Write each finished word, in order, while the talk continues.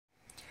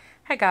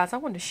Hey guys, I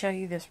wanted to show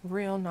you this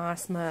real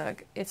nice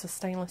mug. It's a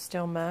stainless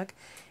steel mug.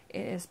 It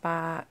is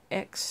by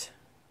X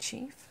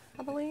Chief,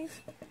 I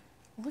believe.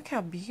 Look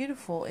how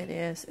beautiful it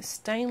is. It's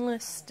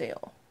stainless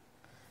steel.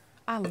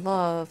 I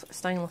love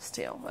stainless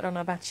steel. I don't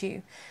know about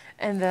you.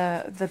 And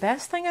the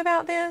best thing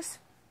about this,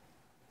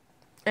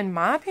 in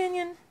my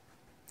opinion,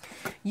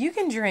 you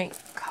can drink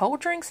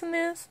cold drinks in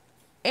this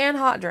and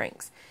hot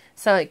drinks.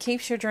 So it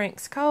keeps your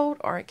drinks cold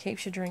or it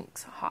keeps your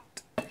drinks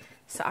hot.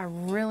 So I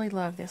really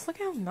love this. Look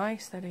how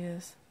nice that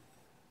is.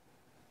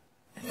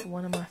 It's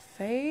one of my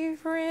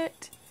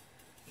favorite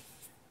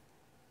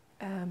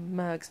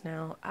mugs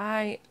now.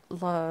 I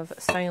love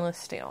stainless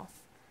steel.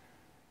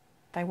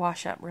 They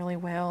wash up really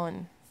well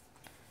and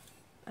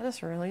I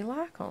just really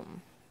like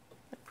them.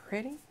 They're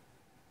pretty.